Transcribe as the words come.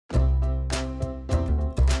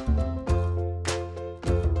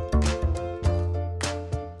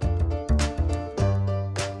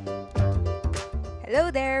Hello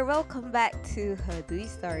there, welcome back to Her Do It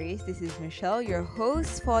Stories. This is Michelle, your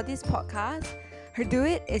host for this podcast. Her Do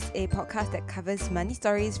It is a podcast that covers money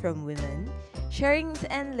stories from women, sharings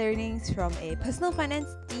and learnings from a personal finance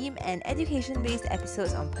theme, and education-based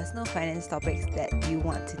episodes on personal finance topics that you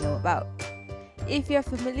want to know about. If you're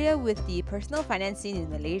familiar with the personal finance scene in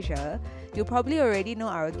Malaysia, you'll probably already know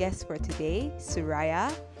our guest for today, Suraya,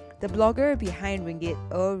 the blogger behind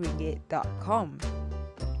ringgit.com.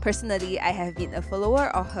 Personally, I have been a follower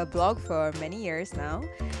of her blog for many years now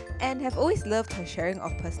and have always loved her sharing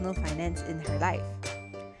of personal finance in her life.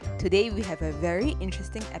 Today, we have a very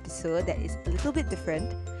interesting episode that is a little bit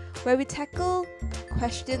different, where we tackle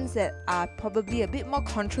questions that are probably a bit more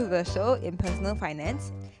controversial in personal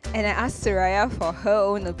finance, and I asked Suraya for her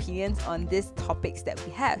own opinions on these topics that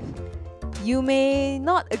we have. You may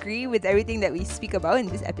not agree with everything that we speak about in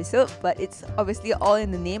this episode, but it's obviously all in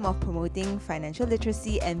the name of promoting financial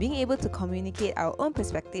literacy and being able to communicate our own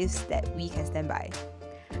perspectives that we can stand by.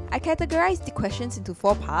 I categorized the questions into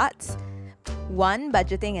 4 parts. 1.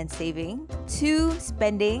 Budgeting and saving. 2.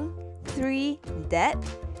 Spending. 3. Debt.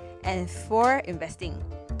 And 4. Investing.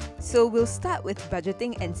 So we'll start with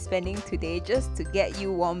budgeting and spending today just to get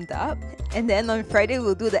you warmed up. And then on Friday,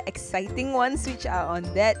 we'll do the exciting ones which are on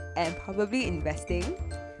debt and probably investing.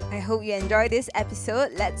 I hope you enjoy this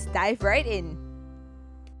episode. Let's dive right in.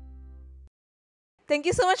 Thank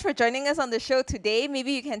you so much for joining us on the show today.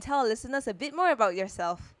 Maybe you can tell our listeners a bit more about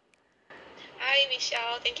yourself. Hi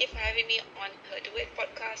Michelle, thank you for having me on Her Do It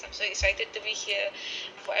podcast. I'm so excited to be here.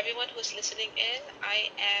 For everyone who's listening in,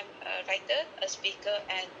 I am a writer, a speaker,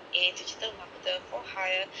 and a digital marketer for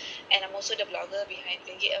hire, and I'm also the blogger behind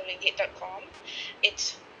ringgit.com.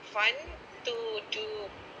 It's fun to do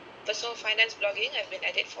personal finance blogging. I've been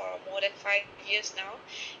at it for more than 5 years now,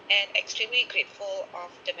 and extremely grateful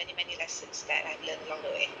of the many lessons that I've learned along the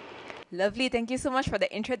way. Lovely. Thank you so much for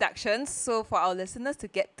the introduction. So for our listeners to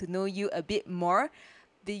get to know you a bit more,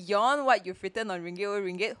 beyond what you've written on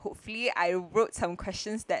Ringgit, hopefully I wrote some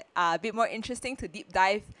questions that are a bit more interesting to deep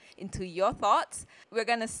dive into your thoughts. We're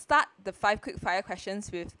going to start the 5 quick fire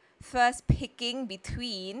questions with first picking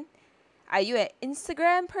between, are you an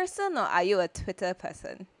Instagram person or are you a Twitter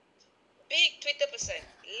person? Big Twitter person.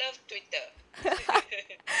 Love Twitter.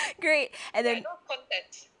 Great. And then no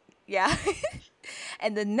content. Yeah.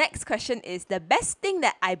 And the next question is, the best thing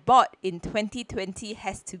that I bought in 2020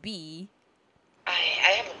 has to be... I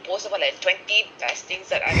have a post about like 20 best things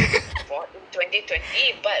that I bought in 2020,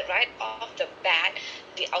 but right off the bat,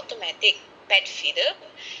 the automatic pet feeder.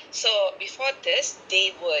 So before this,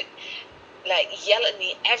 they would like yell at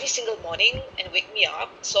me every single morning and wake me up.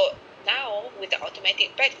 So now with the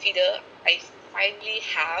automatic pet feeder, I finally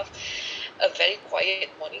have a very quiet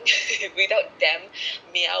morning without them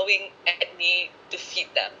meowing at me to feed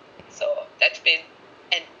them. So that's been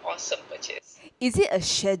an awesome purchase. Is it a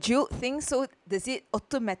scheduled thing? So does it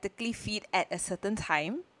automatically feed at a certain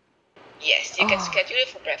time? Yes, you can schedule it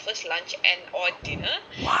for breakfast, lunch, and or dinner.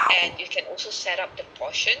 Wow. And you can also set up the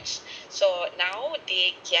portions. So now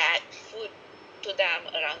they get food to them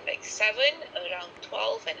around like 7, around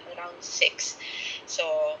 12, and around 6.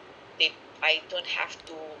 So I don't have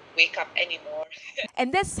to wake up anymore.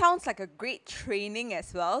 And that sounds like a great training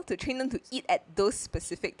as well, to train them to eat at those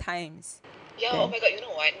specific times. Yeah, oh my god, you know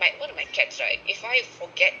what? One of my cats, right? If I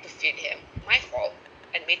forget to feed him, my fault,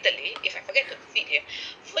 admittedly, if I forget to feed him,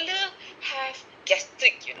 Fuller have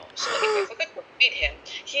gastric, you know. So if I forget to feed him,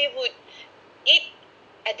 he would eat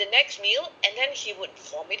at the next meal and then he would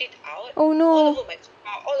vomit it out Oh no.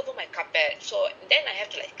 all over my carpet. So then I have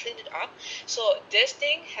to like clean it up. So this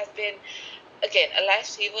thing has been, again, a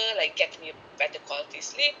lifesaver. Like gets me better quality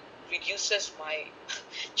sleep, reduces my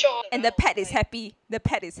chore. And the pet is happy. The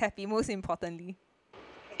pet is happy, most importantly.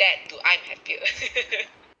 That too, I'm happier.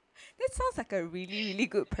 That sounds like a really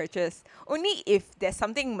good purchase. Only if there's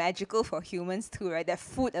something magical for humans too, right? That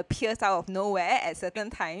food appears out of nowhere at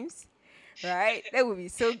certain times, right? That would be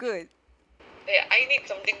so good. Yeah, I need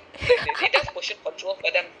something like that. It does portion control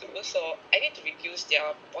for them too, so I need to reduce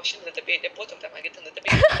their portions a little bit. Both of them are getting a little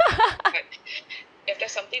bit. But if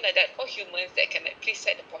there's something like that for humans that can like please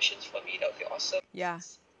set the portions for me, that would be awesome.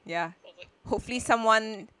 Yeah. Hopefully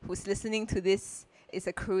someone who's listening to this is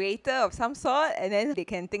a creator of some sort, and then they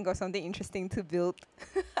can think of something interesting to build.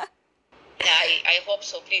 Yeah, I hope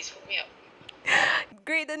so. Please hook me up.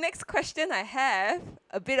 Great. The next question I have,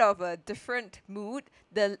 a bit of a different mood.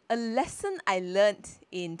 A lesson I learned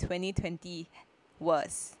in 2020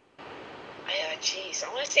 was... Geez,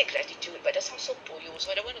 I want to say gratitude, but that sounds so poyo,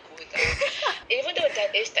 so I don't want to go with that. Even though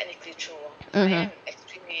that is technically true, I am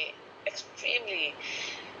extremely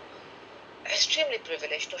extremely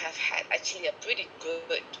privileged to have had actually a pretty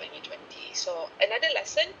good 2020. So another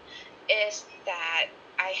lesson is that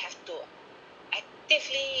I have to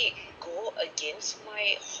actively go against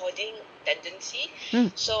my hoarding tendency.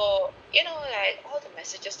 Mm. So, like all the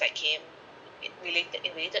messages that came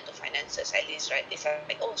related to finances, at least, right? It's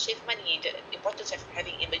like, oh, save money, the importance of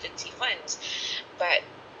having emergency funds. But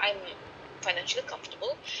I'm financially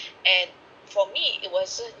comfortable, and for me, it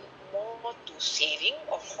wasn't more to saving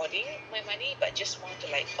or hoarding my money, but just more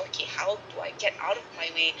to like, okay, how do I get out of my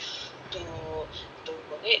way to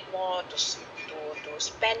donate more, to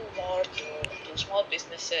spend more to small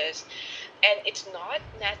businesses. And it's not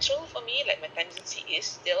natural for me, like my tendency is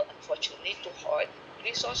still unfortunately to hoard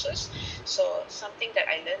resources. So something that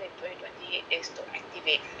I learned in 2020 is to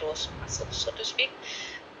activate those muscles, so to speak.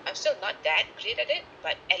 I'm still not that great at it,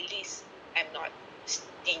 but at least I'm not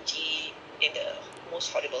stingy in the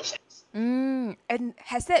most horrible sense. And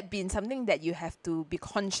has that been something that you have to be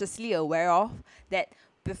consciously aware of? That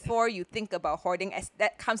before you think about hoarding, as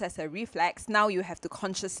that comes as a reflex, now you have to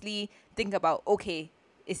consciously think about, okay,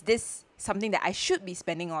 is this something that I should be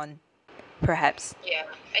spending on? Perhaps. Yeah,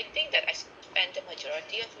 I think that I spent the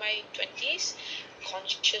majority of my 20s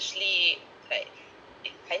consciously, like,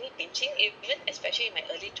 penny pinching, even, especially in my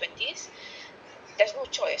early 20s. There's no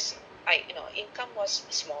choice. Income was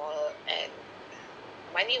small and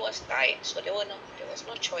money was tight, so there was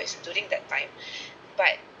no choice during that time.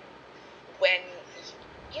 But when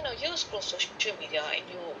you scroll social media and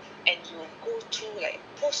you go through like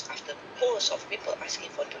post after post of people asking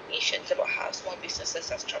for donations about how small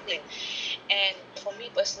businesses are struggling, and for me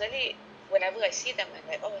personally, whenever I see them, I'm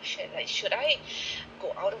like, oh shit, like, should I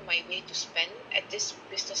go out of my way to spend at these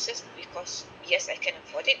businesses? Because yes, I can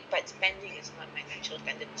afford it, but spending is not my natural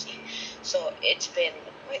tendency. So it's been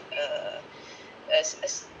quite a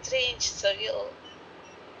strange, surreal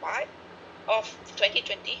part of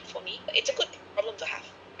 2020 for me. It's a good problem to have.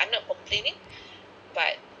 I'm not complaining,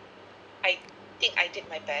 but I think I did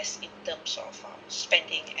my best in terms of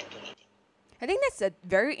spending and donating. I think that's a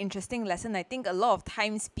very interesting lesson. I think a lot of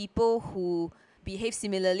times people who behave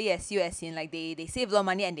similarly as you, as in like they save a lot of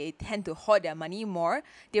money and they tend to hoard their money more,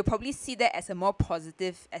 they'll probably see that as a more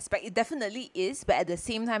positive aspect. It definitely is, but at the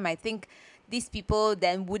same time, I think these people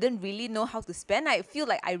then wouldn't really know how to spend. I feel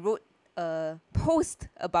like I wrote a post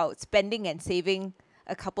about spending and saving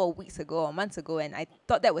a couple of weeks ago or months ago, and I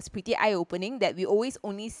thought that was pretty eye-opening, that we always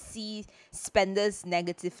only see spenders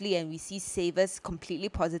negatively and we see savers completely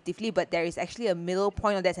positively, but there is actually a middle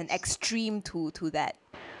point, or there's an extreme to that.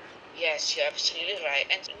 Yes, you're absolutely right.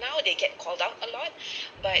 And now they get called out a lot,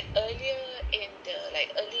 but earlier in the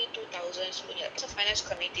like early 2000s, when you're a finance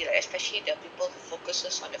committee, like especially the people who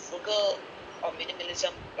focuses on the frugal or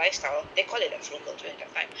minimalism lifestyle, they call it a frugal during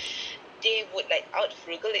that time. They would like out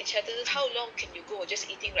frugal each other. How long can you go just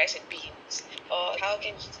eating rice and beans? Or how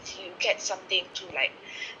can you get something to like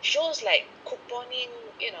shows like couponing,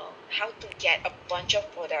 how to get a bunch of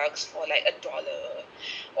products for like $1,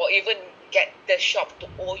 or even get the shop to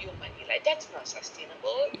owe you money. Like that's not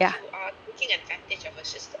sustainable. Yeah. You are taking advantage of a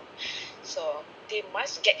system. So they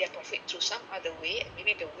must get their profit through some other way, and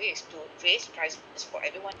maybe the way is to raise prices for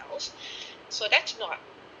everyone else. So that's not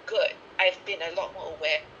good. I've been a lot more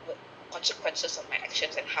aware with consequences of my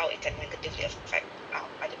actions and how it can negatively affect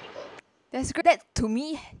other people. That's great. That to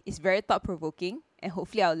me is very thought provoking, and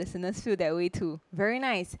hopefully our listeners feel that way too. Very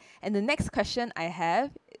nice. And the next question I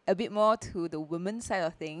have, a bit more to the women's side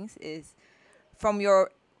of things, is from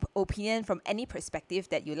your opinion, from any perspective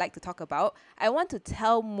that you like to talk about, I want to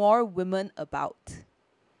tell more women about.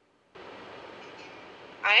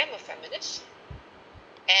 I am a feminist,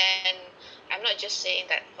 and I'm not just saying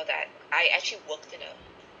that for that. I actually worked in a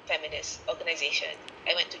feminist organization.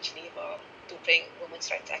 I went to Geneva to bring women's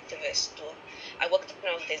rights activists to. I worked in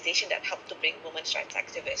an organization that helped to bring women's rights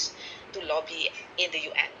activists to lobby in the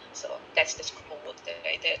UN. So that's the scope of work that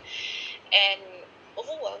I did. And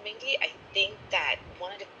overwhelmingly, I think that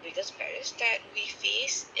one of the biggest barriers that we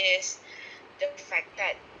face is the fact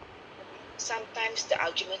that sometimes the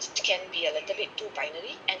arguments can be a little bit too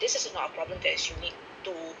binary, and this is not a problem that is unique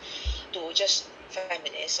to just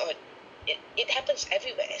feminists, or it happens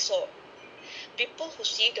everywhere. So people who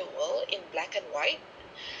see the world in black and white,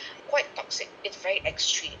 quite toxic. It's very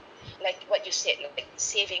extreme. Like what you said, like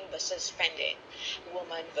saving versus spending,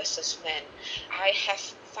 woman versus men. I have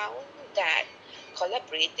found that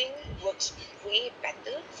collaborating works way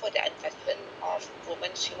better for the advancement of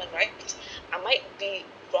women's human rights. I might be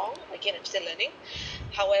wrong, again, I'm still learning.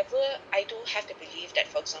 However, I do have to believe that,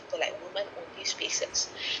 for example, like women only spaces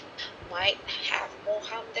might have more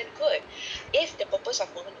harm than good. If the purpose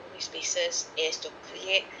of women-only spaces is to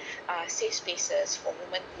create safe spaces for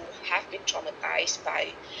women who have been traumatized by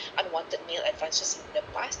unwanted male advances in the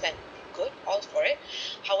past, then good, all for it.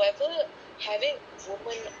 However, having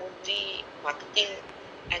women-only marketing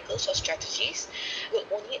angles or strategies will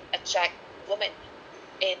only attract women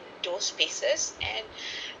in those spaces, and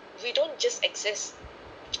we don't just exist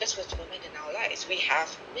just with women in our lives. We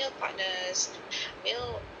have male partners,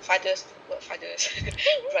 male fathers, well, fathers,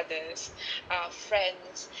 brothers,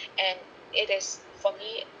 friends, and it is for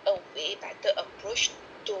me a way better approach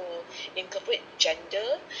to incorporate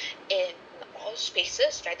gender in all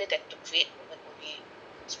spaces rather than to create women only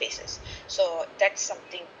spaces. So that's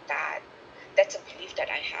something that's a belief that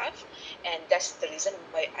I have, and that's the reason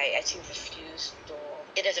why I actually refuse to.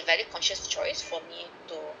 It is a very conscious choice for me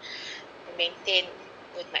to maintain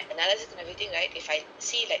with my analysis and everything, right? If I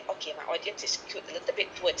see like, okay, my audience is skewed a little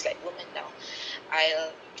bit towards like women now,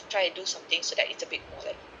 I'll try to do something so that it's a bit more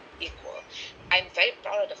like equal. I'm very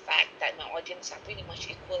proud of the fact that my audience are pretty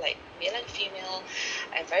much equal, like male and female.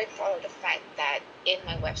 I'm very proud of the fact that in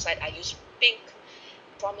my website I use pink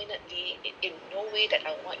prominently in no way that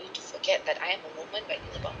I want you to forget that I am a woman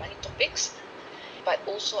writing about money topics, but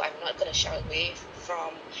also I'm not going to shy away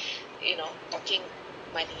from, talking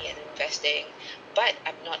money and investing, but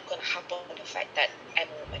I'm not going to harp on the fact that I'm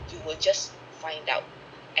a woman. You will just find out,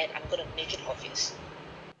 and I'm going to make it obvious.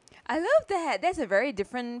 I love that. That's a very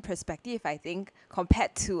different perspective, I think,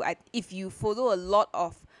 compared to if you follow a lot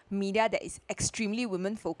of media that is extremely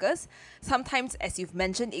women focused. Sometimes, as you've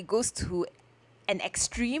mentioned, it goes to an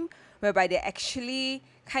extreme whereby they actually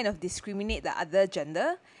kind of discriminate the other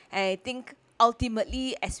gender. And I think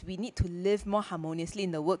ultimately, as we need to live more harmoniously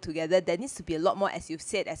in the world together, there needs to be a lot more, as you've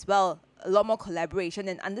said as well, a lot more collaboration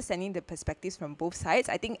and understanding the perspectives from both sides.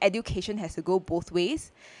 I think education has to go both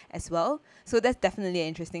ways as well. So that's definitely an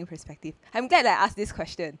interesting perspective. I'm glad I asked this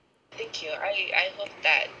question. Thank you. I hope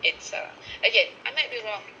that it's, again, I might be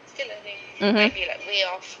wrong, still learning, Mhm. might be like way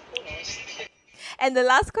off, who knows. And the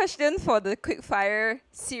last question for the quickfire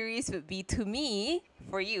series would be, to me,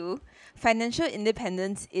 for you, financial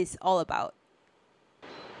independence is all about.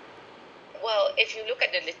 Well, if you look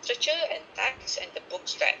at the literature and texts and the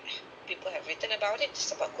books that people have written about it,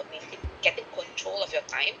 it's about getting control of your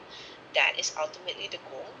time. That is ultimately the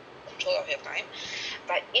goal, control of your time.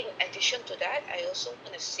 But in addition to that, I also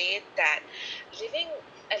want to say that living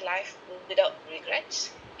a life without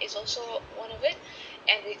regrets is also one of it.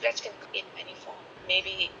 And regrets can come in many forms.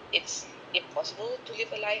 Maybe it's impossible to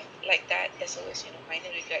live a life like that. There's always, minor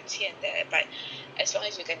regrets here and there. But as long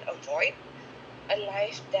as you can avoid a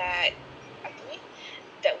life that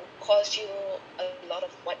that would cause you a lot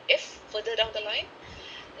of what if further down the line.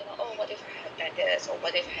 Oh, what if I had done this, or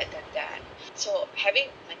what if I had done that? So having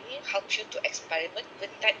money helps you to experiment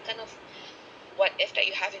with that kind of what if that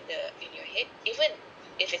you have in your head, even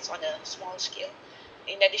if it's on a small scale.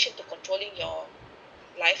 In addition to controlling your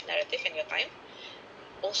life narrative and your time,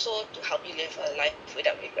 also to help you live a life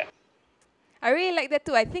without regret. I really like that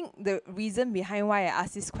too. I think the reason behind why I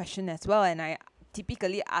asked this question as well, and I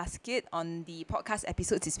typically ask it on the podcast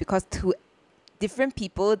episodes, is because to different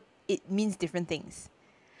people, it means different things.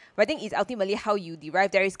 But I think it's ultimately how you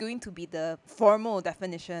derive. There is going to be the formal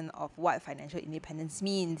definition of what financial independence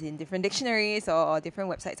means in different dictionaries or different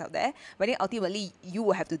websites out there. But I think ultimately you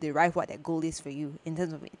will have to derive what that goal is for you in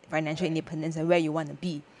terms of financial independence and where you want to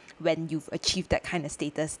be when you've achieved that kind of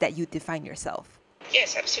status that you define yourself.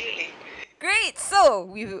 Yes, absolutely. Great! So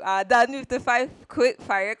we are done with the 5 quick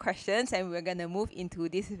fire questions, and we're gonna move into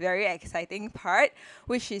this very exciting part,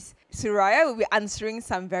 which is Suraya will be answering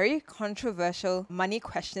some very controversial money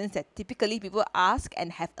questions that typically people ask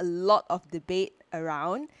and have a lot of debate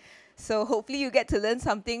around. So hopefully you get to learn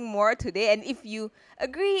something more today. And if you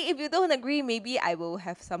agree, if you don't agree, maybe I will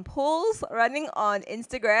have some polls running on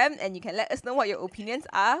Instagram, and you can let us know what your opinions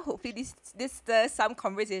are. Hopefully this stirs some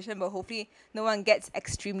conversation, but hopefully no one gets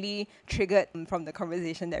extremely triggered from the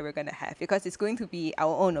conversation that we're gonna have, because it's going to be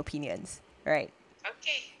our own opinions, right?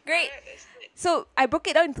 Okay. Great. Alright, that's good. So I broke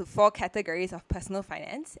it down into 4 categories of personal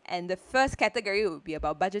finance, and the first category would be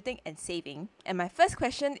about budgeting and saving. And my first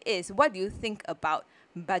question is, what do you think about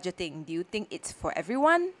budgeting? Do you think it's for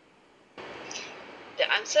everyone?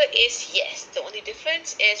 The answer is yes. The only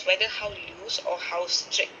difference is whether how loose or how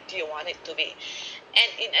strict do you want it to be.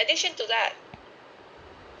 And in addition to that,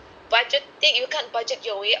 budgeting, you can't budget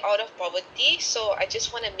your way out of poverty. So I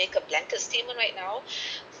just want to make a blanket statement right now.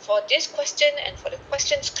 For this question and for the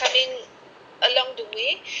questions coming along the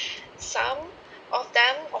way, some of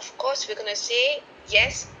them, of course, we're going to say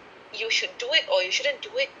yes, you should do it or you shouldn't do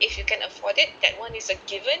it if you can afford it. That one is a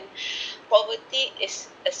given. poverty is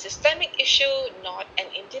a systemic issue, not an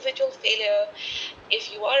individual failure.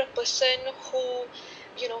 If you are a person who,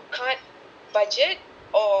 can't budget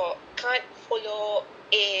or can't follow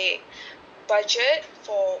a budget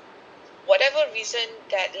for whatever reason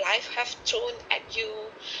that life have thrown at you,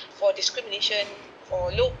 for discrimination,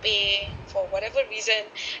 for low pay, for whatever reason,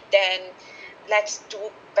 then let's do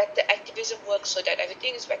better activism work so that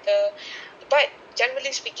everything is better. But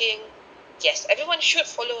generally speaking, yes, everyone should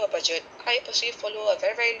follow a budget. I personally follow a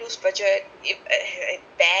very, very loose budget. I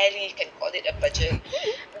barely can call it a budget.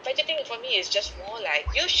 Budgeting for me is just more like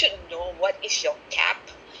you should know what is your cap,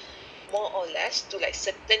 more or less, to like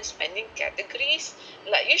certain spending categories.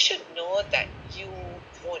 Like you should know that you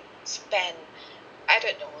won't spend, I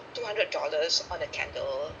don't know, $200 on a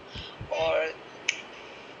candle, or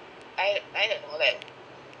I don't know, like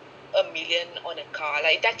 $1 million on a car.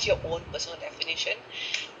 Like that's your own personal definition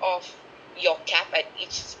of your cap at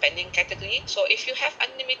each spending category. So if you have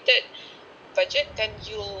unlimited budget, then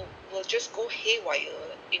you will just go haywire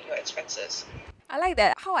in your expenses. I like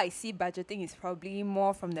that. How I see budgeting is probably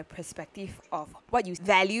more from the perspective of what you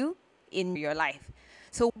value in your life.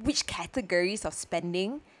 So, which categories of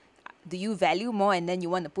spending do you value more, and then you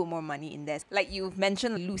want to put more money in there? Like you've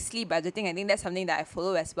mentioned loosely budgeting, I think that's something that I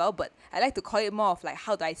follow as well, but I like to call it more of like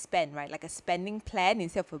how do I spend, right? Like a spending plan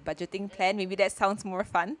instead of a budgeting plan. Maybe that sounds more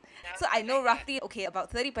fun. So I know roughly, okay,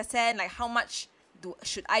 about 30%, like how much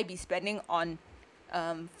should I be spending on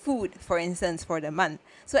food, for instance, for the month.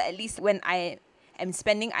 So at least when I am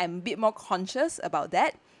spending, I'm a bit more conscious about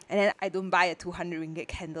that. And then I don't buy a 200 ringgit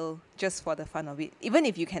candle just for the fun of it. Even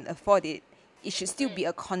if you can afford it, it should still be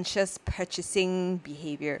a conscious purchasing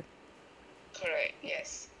behavior. Correct,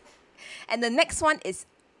 yes. And the next one is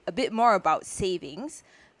a bit more about savings.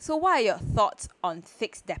 So what are your thoughts on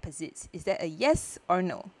fixed deposits? Is that a yes or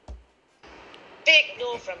no? Big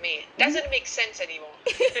no from me. Doesn't make sense anymore.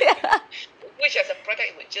 Which as a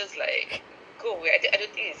product would just like go away. I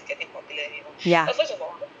don't think it's getting popular anymore. Yeah. But first of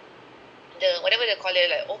all, the whatever they call it,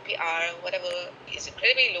 like OPR, whatever, is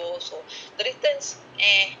incredibly low. So the returns,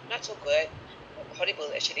 not so good, horrible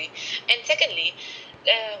actually. And secondly,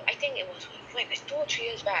 I think it was like 2 or 3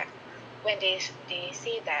 years back when they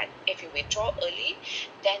say that if you withdraw early,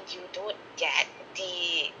 then you don't get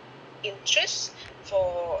the interest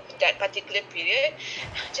for that particular period.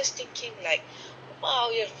 Just thinking like, wow,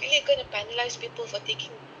 you're really going to penalize people for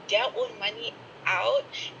taking their own money out,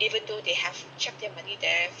 even though they have kept their money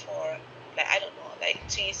there for like, I don't know, like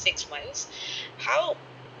 3-6 months. How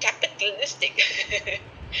capitalistic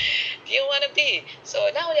do you want to be? So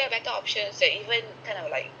now there are better options that even kind of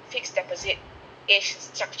like fixed deposit ish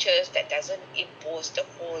structures that doesn't impose the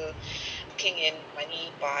whole locking in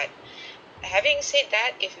money. But having said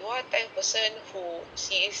that, if you are the type of person who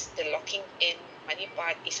sees the locking in money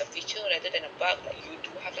part is a feature rather than a bug, like you do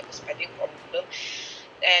have like a spending problem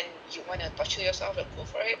and you want to torture yourself, like go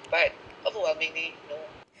for it. But overwhelmingly, no.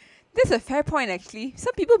 That's a fair point, actually.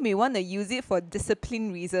 Some people may want to use it for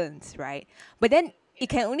discipline reasons, right? But then it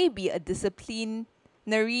can only be a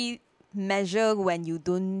disciplinary measure when you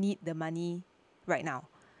don't need the money right now.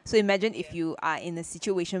 So imagine if you are in a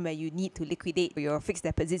situation where you need to liquidate your fixed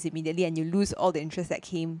deposits immediately and you lose all the interest that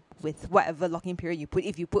came with whatever locking period you put.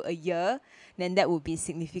 If you put a year, then that would be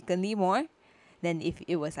significantly more than if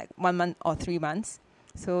it was like 1 month or 3 months.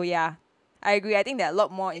 So yeah, I agree. I think there are a lot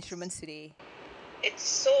more instruments today. It's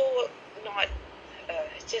so not,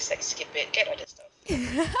 just like skip it, get other stuff.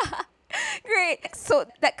 Great. So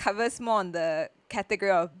that covers more on the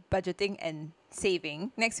category of budgeting and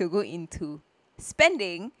saving. Next, we'll go into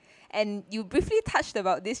spending. And you briefly touched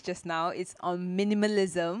about this just now. It's on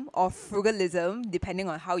minimalism or frugalism, depending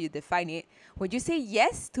on how you define it. Would you say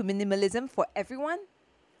yes to minimalism for everyone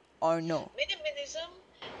or no? Minimalism,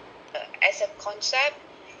 as a concept,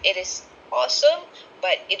 it is awesome,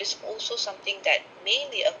 but it is also something that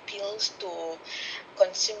mainly appeals to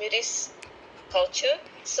consumerist culture.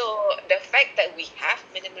 So the fact that we have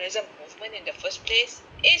minimalism movement in the first place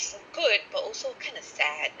is good, but also kind of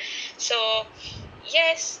sad. So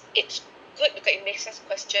yes, it's good because it makes us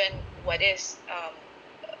question what is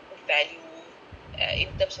value in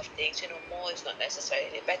terms of things. More is not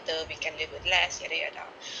necessarily better. We can live with less, yada yada,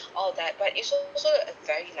 all that. But it's also a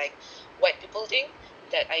very like white people thing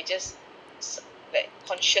that I just like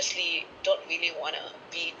consciously don't really want to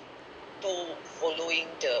be too following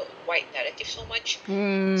the white narrative so much.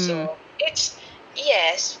 So it's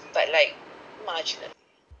yes, but like marginal.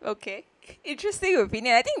 Okay. Interesting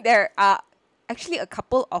opinion. I think there are actually a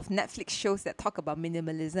couple of Netflix shows that talk about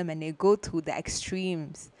minimalism and they go to the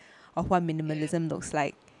extremes of what minimalism looks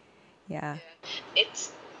like. Yeah.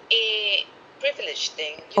 It's a privilege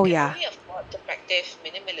thing. You Oh can yeah. only afford to practice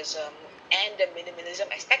minimalism and the minimalism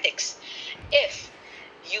aesthetics if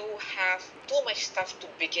you have too much stuff to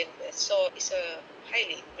begin with. So it's a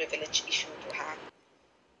highly privileged issue to have.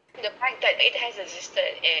 The fact that it has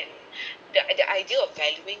existed and the idea of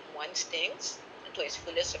valuing one's things to its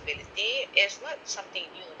fullest ability is not something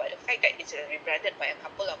new, but the fact that it's rebranded by a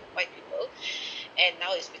couple of white people and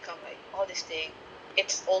now it's become like all this thing,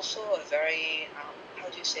 it's also a very, how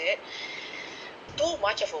do you say it, too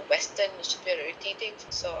much of a Western superiority thing.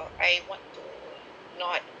 So I want to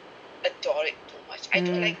not adore it too much. I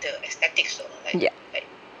do Mm. like the aesthetics though, Yeah. like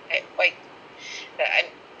quite,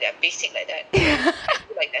 I'm they're basic like that, but I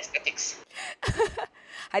do like the aesthetics.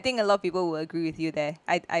 I think a lot of people will agree with you there.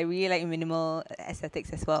 I really like minimal aesthetics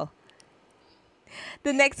as well.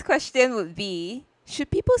 The next question would be, should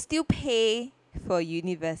people still pay for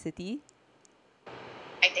university?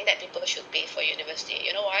 I think that people should pay for university.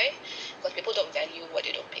 You know why? Because people don't value what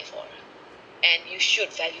they don't pay for. And you should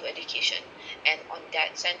value education. And on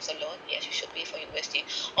that sense alone, yes, you should pay for university.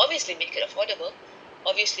 Obviously, make it affordable.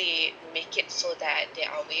 Obviously, make it so that there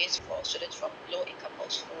are ways for students from low income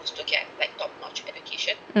households to get like top notch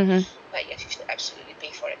education. Mm-hmm. But yes, you should absolutely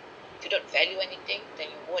pay for it. If you don't value anything, then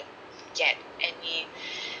you won't get any.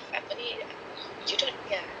 Apa ni, you don't,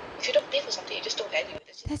 yeah. If you don't pay for something, you just don't value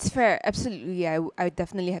it. That's fair. Absolutely. I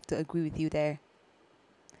definitely have to agree with you there.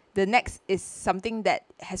 The next is something that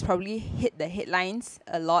has probably hit the headlines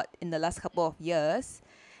a lot in the last couple of years.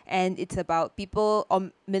 And it's about people,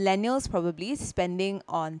 or millennials probably, spending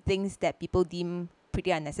on things that people deem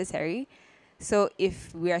pretty unnecessary. So,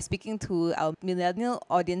 if we are speaking to our millennial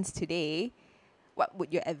audience today, what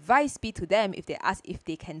would your advice be to them if they ask if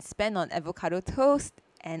they can spend on avocado toast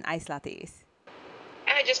and iced lattes?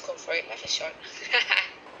 I just go for it. Life is short.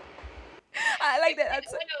 I like that I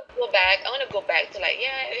answer. want to go back. I want to go back to like,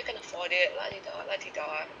 yeah, you can afford it. La di da, la di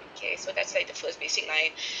da. Okay, so that's like the first basic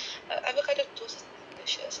line. Avocado toast is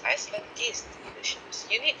delicious. Iced latte is delicious.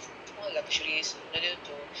 You need more luxuries in order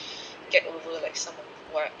to get over like some of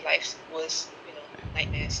what life's worst,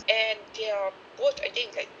 nightmares. And they are both, I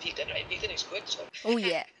think, like vegan, right? Vegan is good. So Oh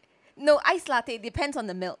yeah. No, iced latte depends on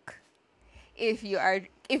the milk. If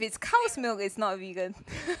it's cow's milk, it's not vegan.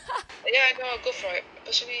 yeah, no, go for it.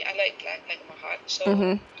 Personally, I like black like my heart. So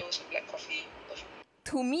Mm-hmm. those are black coffee. Go for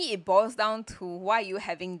it. To me, it boils down to why you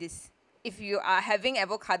having this. If you are having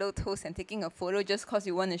avocado toast and taking a photo just because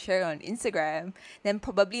you want to share it on Instagram, then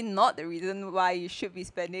probably not the reason why you should be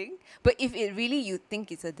spending. But if it really you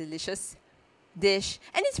think it's a delicious dish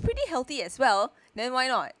and it's pretty healthy as well, then why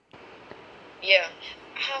not? Yeah.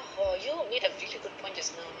 Oh, you made a really good point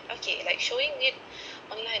just now. Okay, like showing it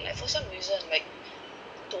online, like for some reason, like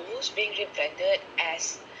those being rebranded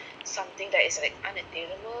as something that is like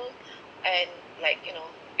unattainable and like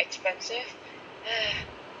expensive.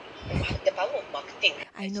 The power of marketing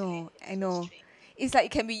I actually know, is I so know. strange. It's like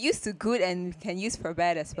it can be used to good and can use for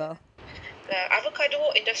bad as well. The avocado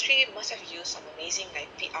industry must have used some amazing like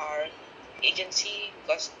PR agency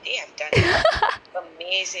because they have done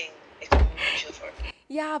amazing commercial for it.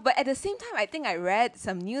 Yeah, but at the same time, I think I read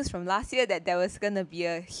some news from last year that there was gonna be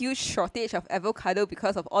a huge shortage of avocado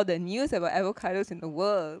because of all the news about avocados in the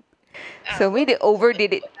world. So Well, maybe they someone will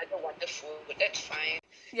overdid do it. another wonderful. That's fine.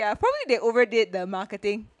 Yeah, probably they overdid the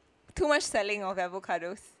marketing. Too much selling of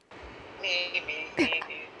avocados. Maybe.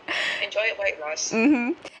 Enjoy it while it lasts.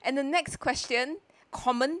 Mm-hmm. And the next question,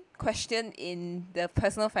 common question in the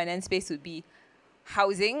personal finance space would be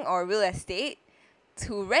housing or real estate,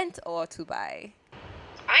 to rent or to buy.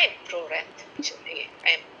 I am pro rent, actually.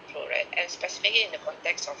 I am pro rent, and specifically in the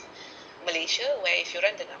context of Malaysia, where if you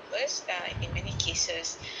run the numbers, in many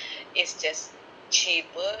cases, it's just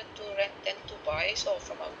cheaper to rent than to buy. So,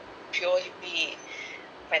 from a purely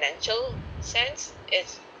financial sense, it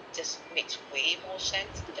just makes way more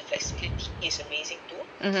sense. The flexibility is amazing too.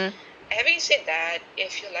 Mm-hmm. Having said that,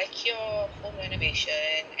 if you like your home renovation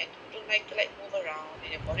and you don't like to like move around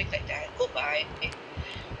and you're boring like that, go buy.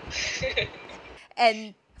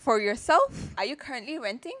 And for yourself, are you currently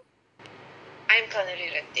renting? I'm currently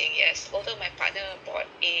renting, yes. Although my partner bought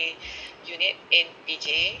a unit in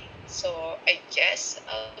PJ, so I guess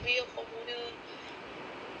I'll be a homeowner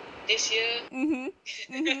this year. Mm-hmm.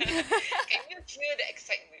 Can you feel the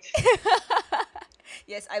excitement?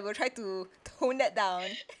 Yes, I will try to tone that down. Do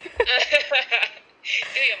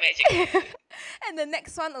your magic. And the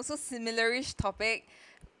next one, also similarish topic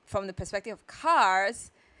from the perspective of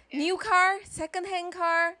cars. Yeah. New car, second-hand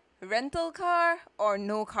car, rental car, or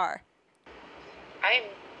no car? I'm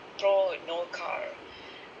pro no car.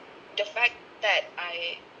 The fact that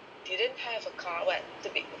I didn't have a car, well, to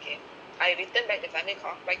be okay, I returned back the family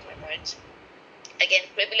car back to my parents. Again,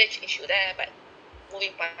 privilege issue there, but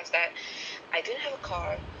moving past that, I didn't have a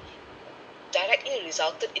car. Directly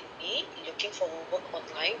resulted in me looking for work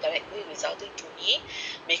online, directly resulted to me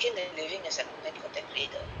making a living as an online content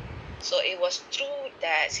creator. So it was through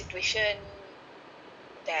that situation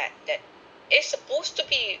that is supposed to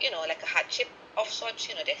be, like a hardship of sorts.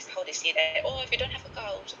 That's how they say that. Oh, if you don't have a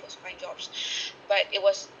car, you're supposed to find jobs. But it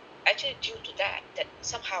was actually due to that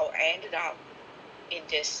somehow I ended up in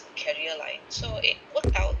this career line. So it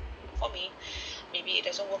worked out for me. Maybe it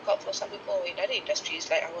doesn't work out for some people in other industries.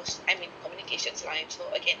 Like I'm in communications line. So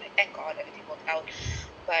again, like, thank God everything worked out.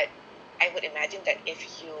 But I would imagine that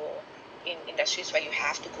if you in industries where you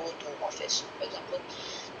have to go to office, for example,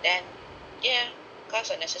 then yeah,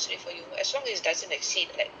 cars are necessary for you as long as it doesn't exceed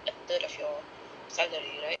like a third of your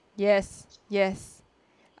salary, right? Yes, yes.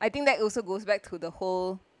 I think that also goes back to the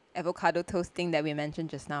whole avocado toast thing that we mentioned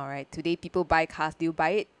just now, right? Today, people buy cars. Do you buy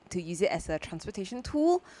it to use it as a transportation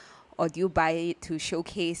tool, or do you buy it to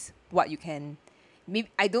showcase what you can? Maybe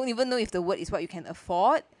I don't even know if the word is what you can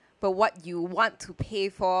afford, but what you want to pay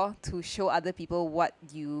for to show other people what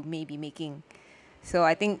you may be making. So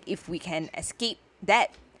I think if we can escape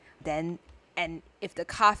that, then and if the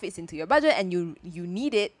car fits into your budget and you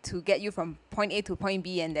need it to get you from point A to point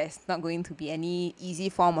B, and there's not going to be any easy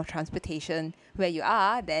form of transportation where you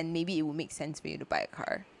are, then maybe it would make sense for you to buy a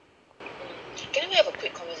car. Can we have a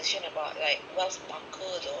quick conversation about like wealth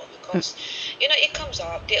marker though? Because it comes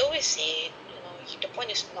up. They always say the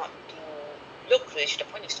point is not to look rich. The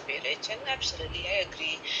point is to be rich, and absolutely I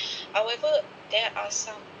agree. However, there are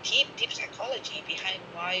some deep psychology behind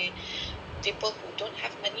why people who don't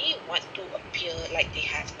have money want to appear like they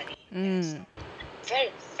have money. There's very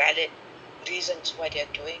valid reasons why they're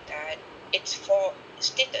doing that. It's for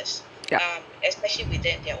status, especially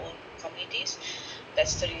within their own communities.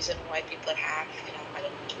 That's the reason why people have, I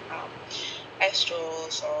don't know,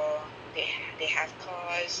 Astros, or they have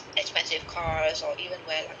cars, expensive cars, or even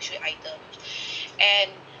wear luxury items. And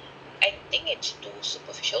I think it's too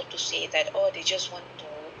superficial to say that, oh, they just want to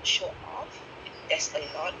show off. There's a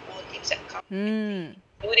lot more things that come,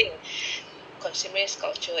 including consumerist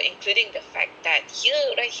culture, including the fact that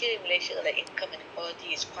right here in Malaysia, the income inequality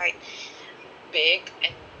is quite big,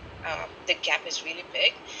 and the gap is really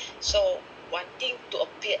big. So wanting to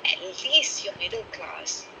appear at least you're middle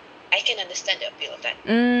class, I can understand the appeal of that. I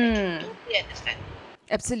can totally understand.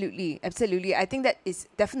 Absolutely, absolutely. I think that is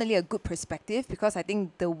definitely a good perspective, because I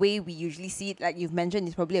think the way we usually see it, like you've mentioned,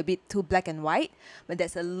 is probably a bit too black and white, but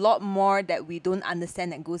there's a lot more that we don't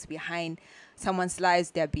understand that goes behind someone's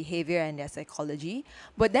lives, their behavior and their psychology.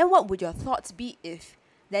 But then what would your thoughts be if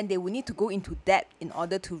then they would need to go into debt in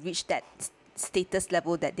order to reach that status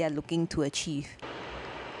level that they're looking to achieve?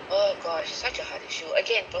 Oh gosh, such a hard issue.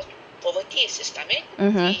 Again, poverty is systemic.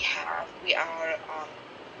 We are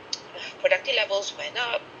productive levels went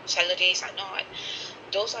up, salaries are not.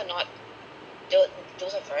 Those are not.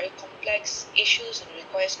 Those are very complex issues and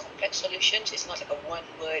requires complex solutions. It's not like a one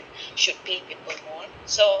word should pay people more.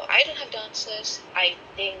 So I don't have the answers. I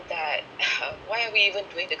think that why are we even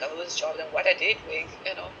doing the government's job, and what are they doing?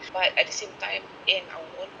 But at the same time, in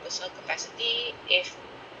our own personal capacity, if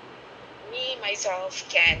me myself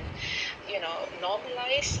can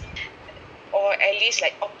normalize, or at least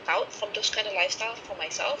like opt out from those kind of lifestyle for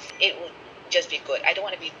myself, it would just be good. I don't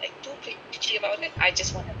want to be like too preachy about it. I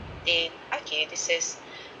just want to think, okay, this is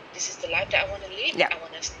the life that I want to live. I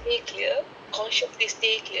want to stay clear, consciously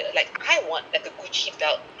stay clear. Like I want like a Gucci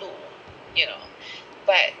belt too,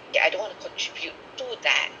 but I don't want to contribute to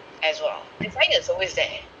that as well. Desire is always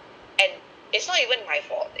there, and it's not even my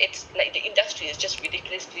fault. It's like the industry is just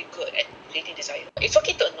ridiculously good at creating desire. It's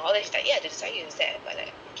okay to acknowledge that the desire is there, but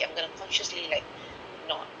like, okay, I'm gonna consciously like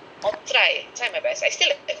not. I'll try my best. I still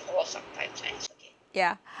like fall sometimes. It's okay.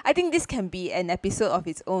 Yeah, I think this can be an episode of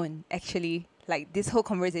its own, actually. Like, this whole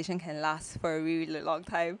conversation can last for a really long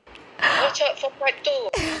time. Watch out for part 2.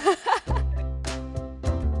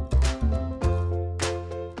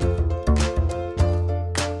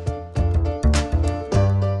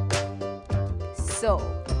 So,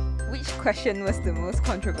 which question was the most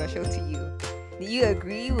controversial to you? Did you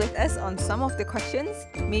agree with us on some of the questions?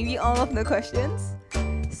 Maybe all of the questions?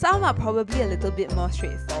 Some are probably a little bit more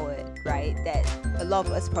straightforward, right? That a lot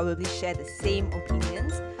of us probably share the same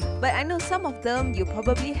opinions. But I know some of them you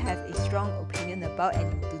probably have a strong opinion about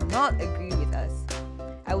and you do not agree with us.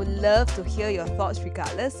 I would love to hear your thoughts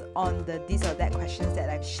regardless on the this or that questions that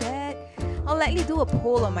I've shared. I'll likely do a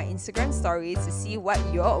poll on my Instagram stories to see what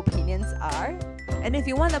your opinions are. And if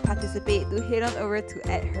you want to participate, do head on over to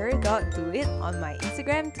 @her.doit on my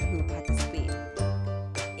Instagram to participate.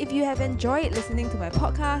 If you have enjoyed listening to my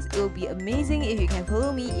podcast, it will be amazing if you can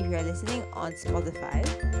follow me if you are listening on Spotify,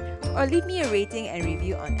 or leave me a rating and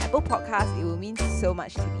review on Apple Podcasts. It will mean so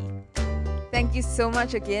much to me. Thank you so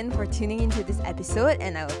much again for tuning into this episode,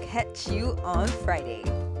 and I will catch you on Friday.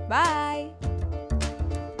 Bye!